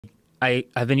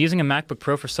I've been using a MacBook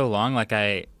Pro for so long, like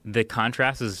the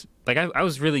contrast is like I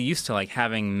was really used to like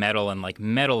having metal, and like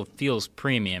metal feels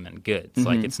premium and good. So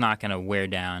like it's not gonna wear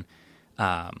down.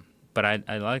 But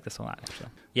I like this a lot actually.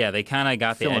 Yeah, they kind of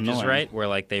got the edges right, where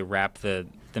like they wrap the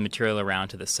material around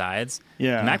to the sides.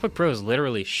 Yeah. The MacBook Pro is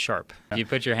literally sharp. If you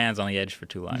put your hands on the edge for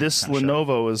too long. This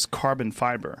Lenovo is carbon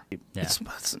fiber. Yeah.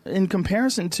 It's in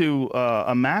comparison to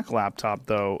a Mac laptop,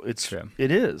 though,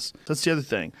 it is. That's the other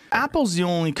thing. Apple's the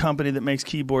only company that makes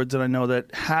keyboards that I know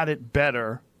that had it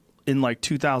better in like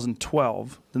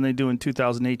 2012 than they do in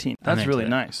 2018. That's really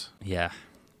nice. Yeah.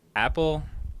 Apple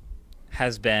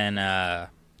has been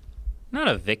not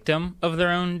a victim of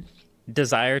their own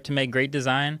desire to make great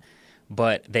design,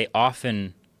 but they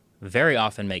very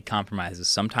often make compromises,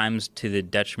 sometimes to the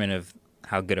detriment of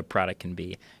how good a product can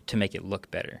be, to make it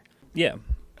look better. Yeah.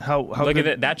 How look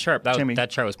at that chart. That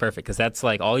chart was perfect, because that's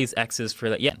like all these X's for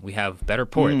that. Yeah, we have better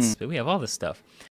ports. We have all this stuff.